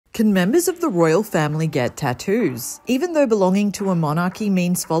Can members of the royal family get tattoos? Even though belonging to a monarchy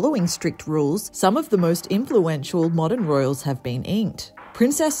means following strict rules, some of the most influential modern royals have been inked.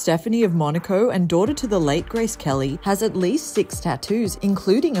 Princess Stephanie of Monaco and daughter to the late Grace Kelly has at least 6 tattoos,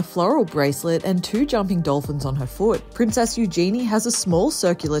 including a floral bracelet and 2 jumping dolphins on her foot. Princess Eugenie has a small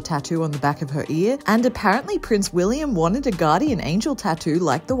circular tattoo on the back of her ear, and apparently Prince William wanted a guardian angel tattoo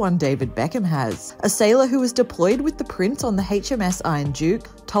like the one David Beckham has. A sailor who was deployed with the prince on the HMS Iron Duke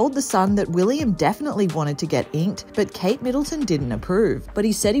told The Sun that William definitely wanted to get inked, but Kate Middleton didn't approve. But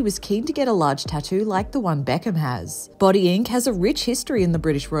he said he was keen to get a large tattoo like the one Beckham has. Body ink has a rich history in the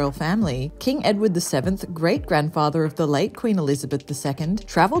British royal family. King Edward VII, great-grandfather of the late Queen Elizabeth II,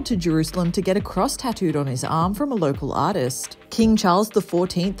 travelled to Jerusalem to get a cross tattooed on his arm from a local artist. King Charles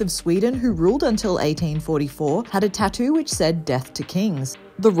XIV of Sweden, who ruled until 1844, had a tattoo which said "Death to Kings."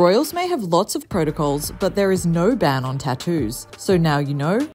 The royals may have lots of protocols, but there is no ban on tattoos. So now you know.